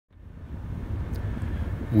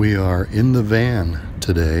We are in the van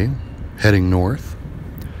today, heading north.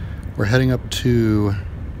 We're heading up to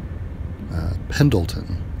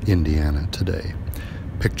Pendleton, Indiana today.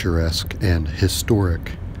 Picturesque and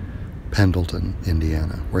historic Pendleton,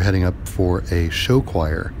 Indiana. We're heading up for a show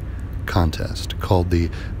choir contest called the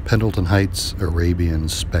Pendleton Heights Arabian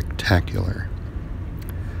Spectacular.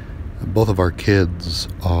 Both of our kids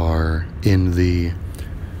are in the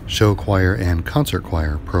show choir and concert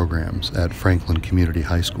choir programs at Franklin Community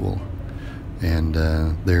High School, and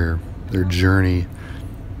their journey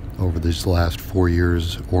over these last 4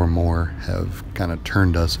 years or more have kind of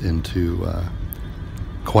turned us into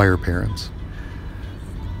choir parents.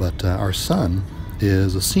 But our son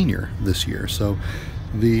is a senior this year, so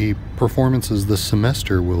the performances this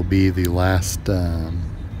semester will be the last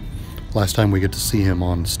time we get to see him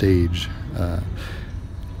on stage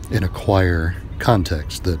in a choir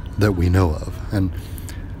context that we know of. And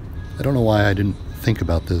I don't know why I didn't think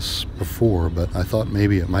about this before, but I thought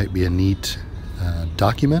maybe it might be a neat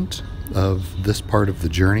document of this part of the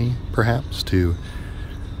journey, perhaps, to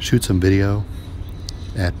shoot some video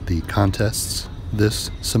at the contests this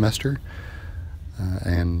semester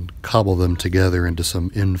and cobble them together into some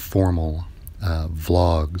informal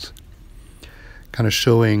vlogs, kind of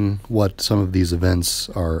showing what some of these events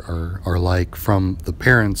are like from the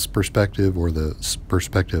parent's perspective or the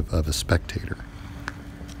perspective of a spectator.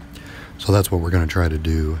 So that's what we're going to try to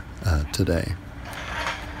do today.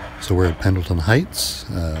 So we're at Pendleton Heights.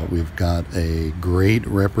 We've got a great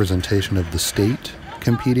representation of the state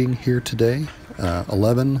competing here today.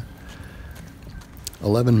 11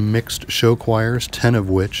 mixed show choirs, 10 of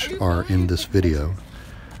which are in this video.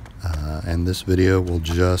 And this video will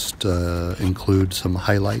just include some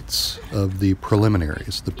highlights of the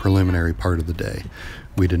preliminaries, the preliminary part of the day.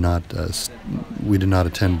 We did not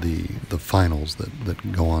attend the finals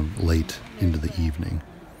that go on late into the evening.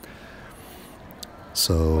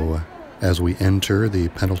 So as we enter the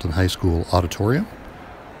Pendleton High School auditorium,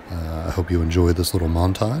 I hope you enjoy this little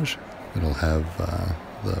montage. It'll have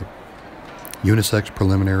the unisex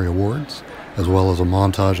preliminary awards, as well as a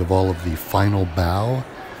montage of all of the final bow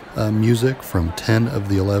music from 10 of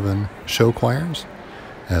the 11 show choirs,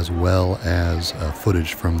 as well as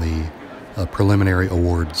footage from the preliminary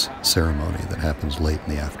awards ceremony that happens late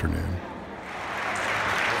in the afternoon.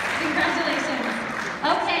 Congratulations.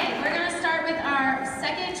 Okay, we're going to start with our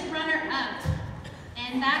second runner-up,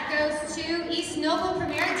 and that goes to East Noble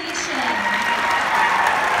Premier Edition.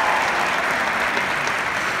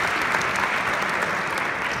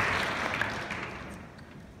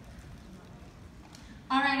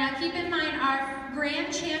 Keep in mind, our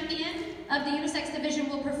grand champion of the unisex division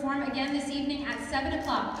will perform again this evening at 7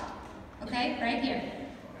 o'clock. Okay, right here.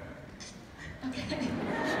 Okay.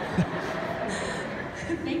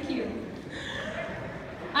 Thank you.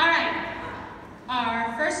 All right.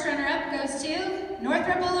 Our first runner-up goes to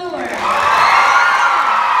Northrop Allure.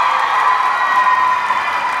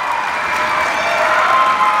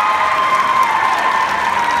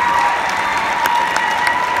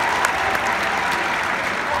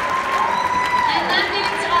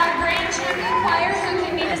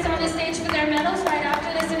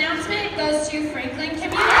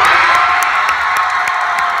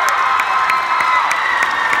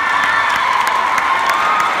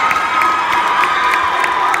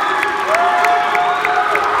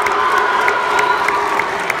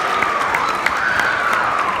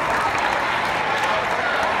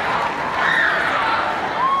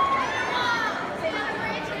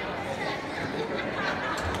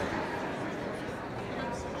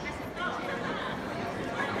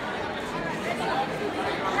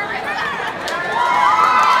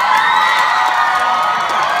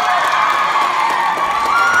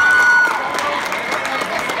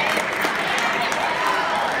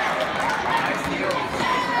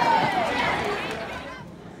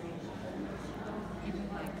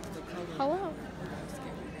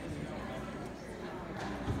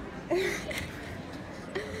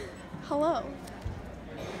 Hello.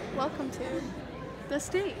 Welcome to the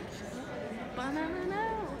stage. Ba-na-na-na.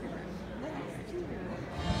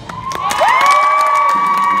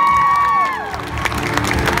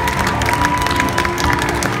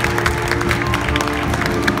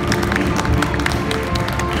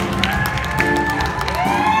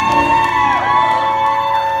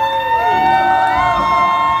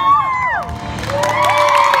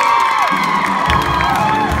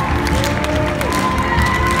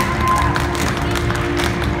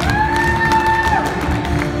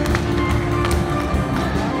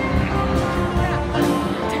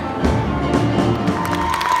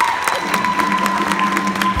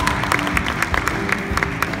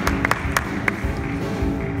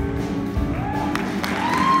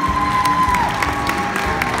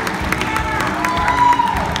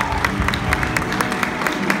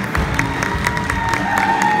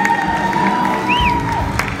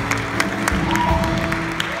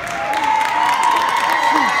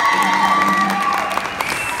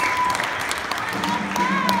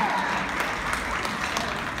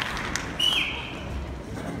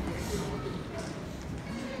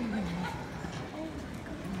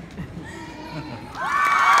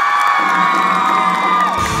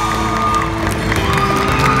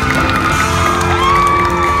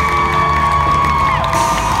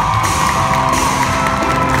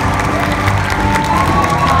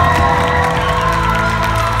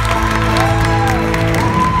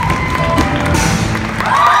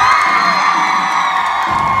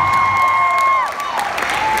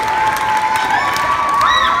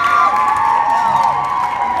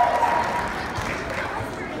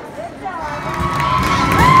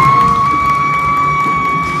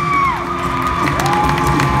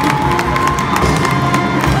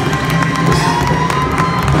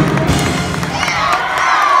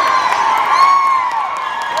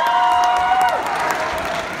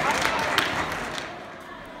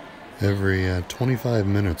 Every 25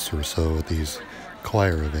 minutes or so at these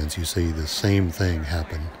choir events, you see the same thing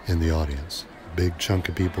happen in the audience. A big chunk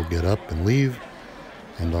of people get up and leave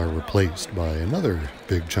and are replaced by another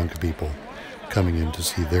big chunk of people coming in to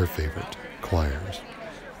see their favorite choirs.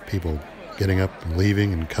 People getting up and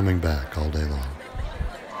leaving and coming back all day long.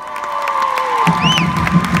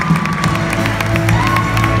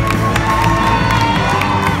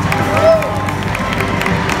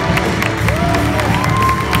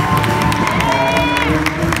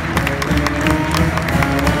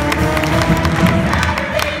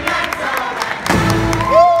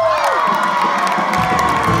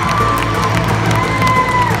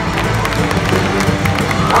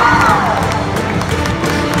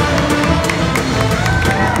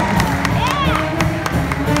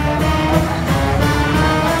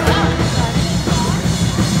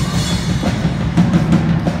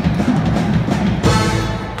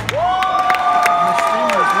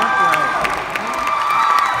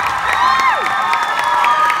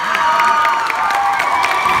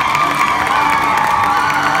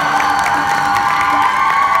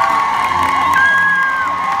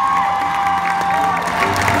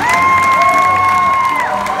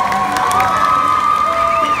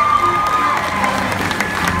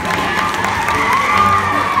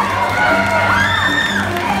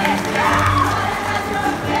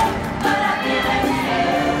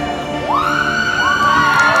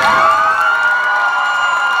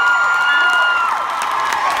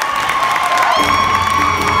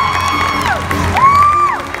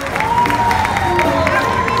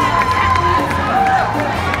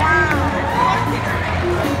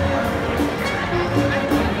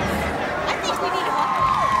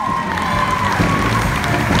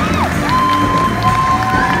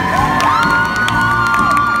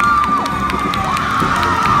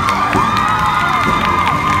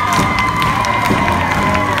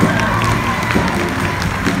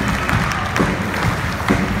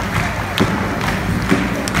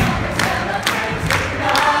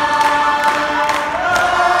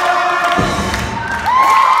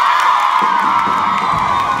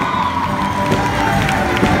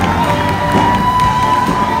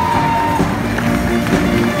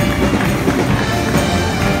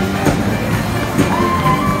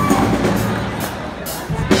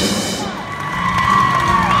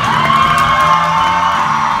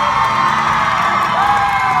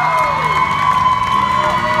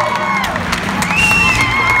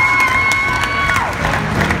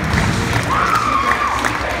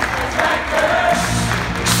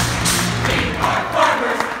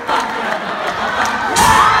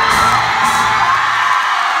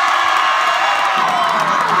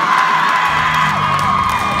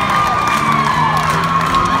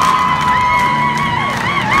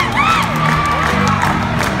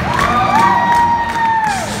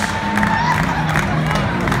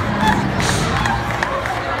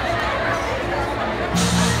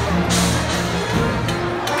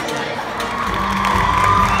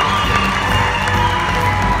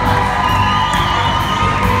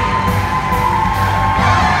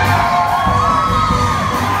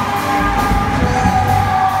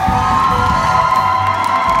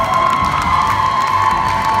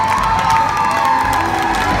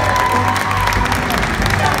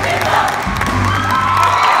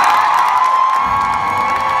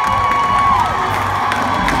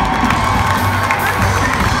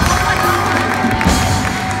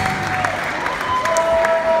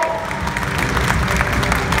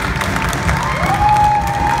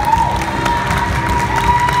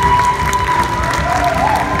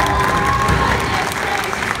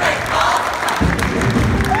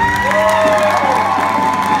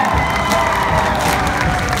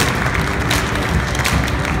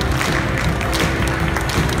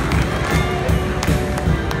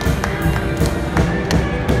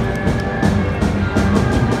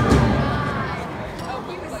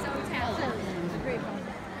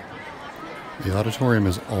 auditorium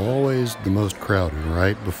is always the most crowded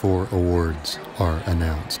right before awards are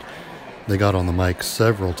announced. They got on the mic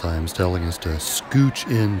several times telling us to scooch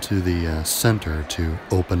into the center to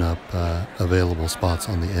open up available spots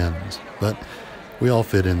on the ends, but we all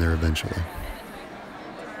fit in there eventually.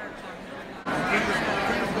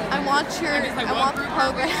 I want the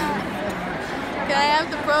program. Can I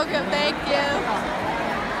have the program? Thank you.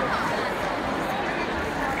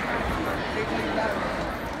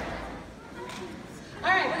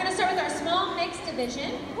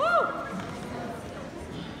 Division. Woo!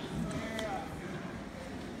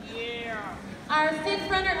 Yeah. Our 5th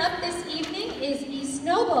runner-up this evening is East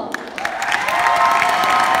Noble. I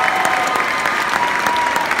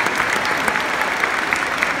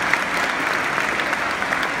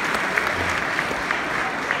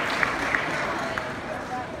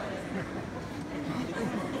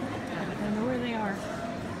don't know where they are.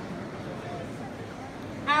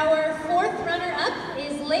 Our 4th runner-up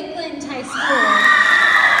is Lakeland High School.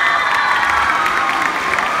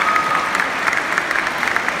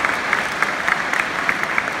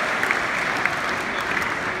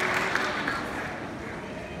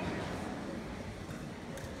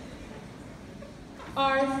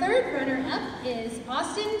 Our 3rd runner-up is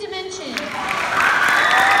Austin Dimension.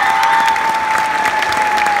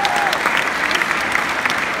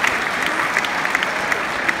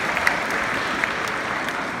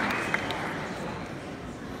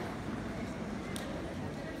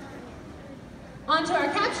 On to our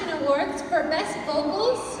caption awards for Best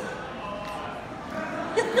Vocals.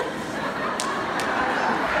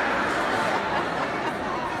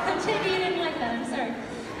 Maybe you didn't like that, I'm sorry.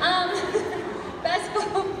 Best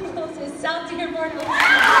Vocals is South Dearborn.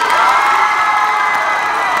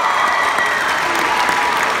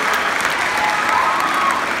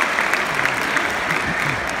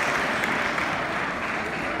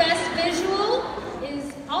 Best Visual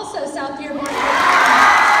is also South Dearborn.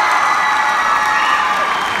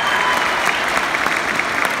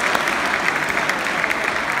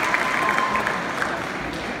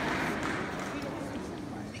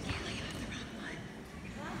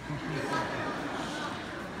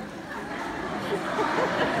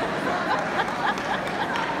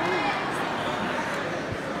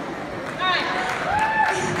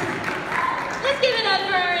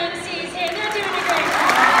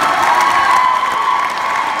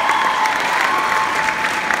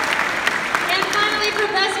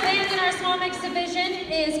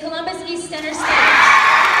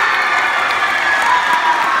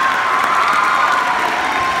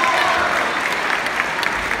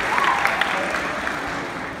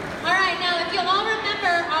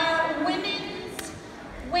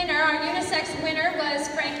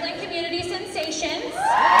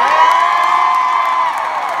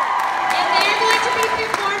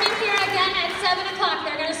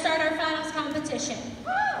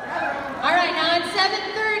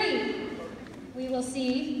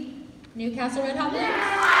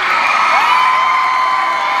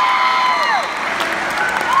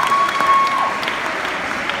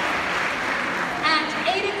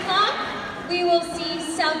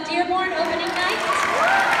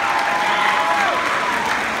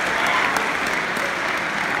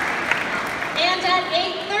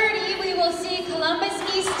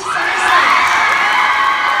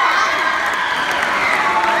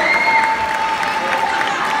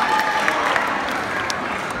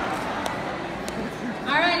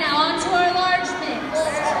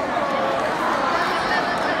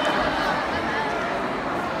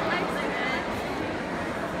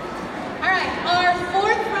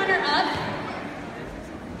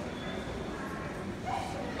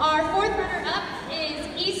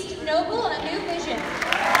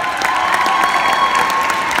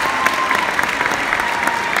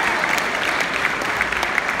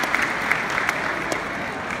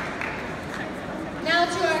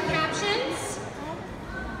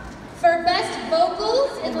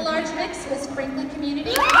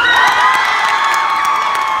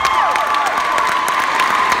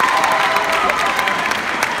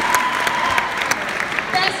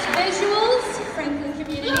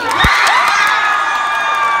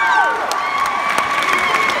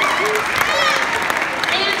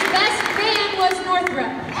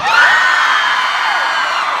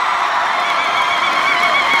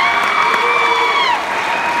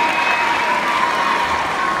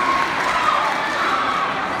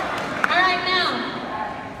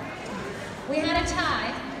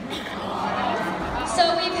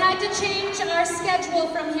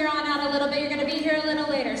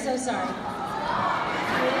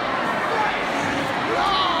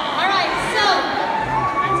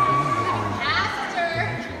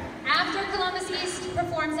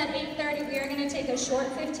 at 8:30. We are going to take a short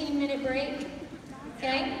 15-minute break,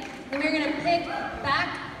 okay? Then we're going to pick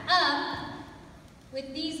back up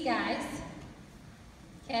with these guys,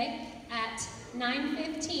 okay, at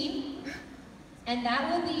 9:15, and that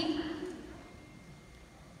will be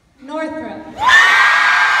Northrop.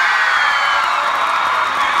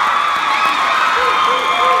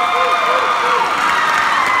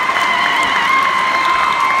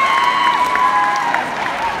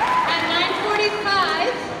 At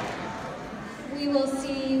 9:45, we will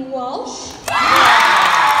see Walsh.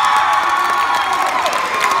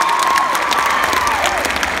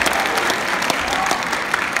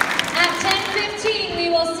 At 10:15, we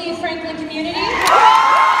will see Franklin Community.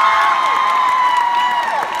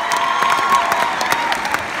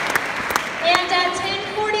 And at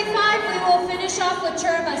 10:45, we will finish off with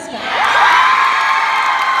Churubusco.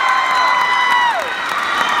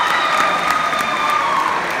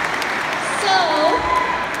 So,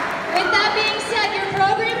 with that being said, your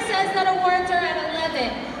program says that awards are at 11.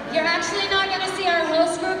 You're actually not going to see our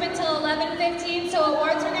host group until 11:15, so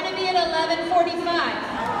awards are going to be at 11:45.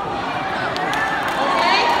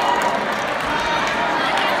 Okay?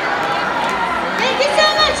 Thank you so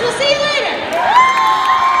much. We'll see you later.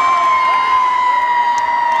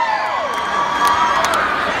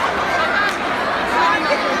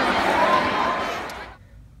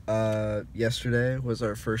 Yesterday was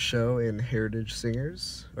our first show in Heritage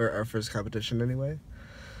Singers, or our first competition anyway.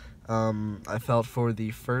 I felt for the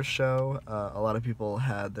first show, a lot of people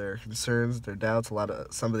had their concerns, their doubts.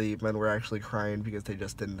 Some of the men were actually crying because they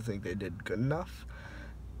just didn't think they did good enough.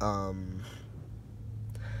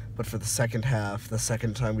 But for the second half, the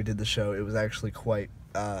second time we did the show, it was actually quite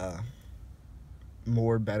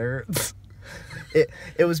more better.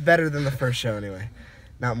 It was better than the first show anyway.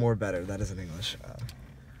 Not more better, that isn't English.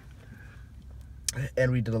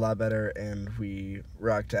 And we did a lot better, and we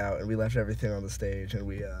rocked out, and we left everything on the stage, and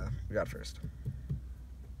we got first.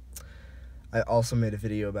 I also made a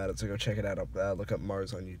video about it, so go check it out. Look up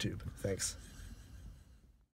Mars on YouTube. Thanks.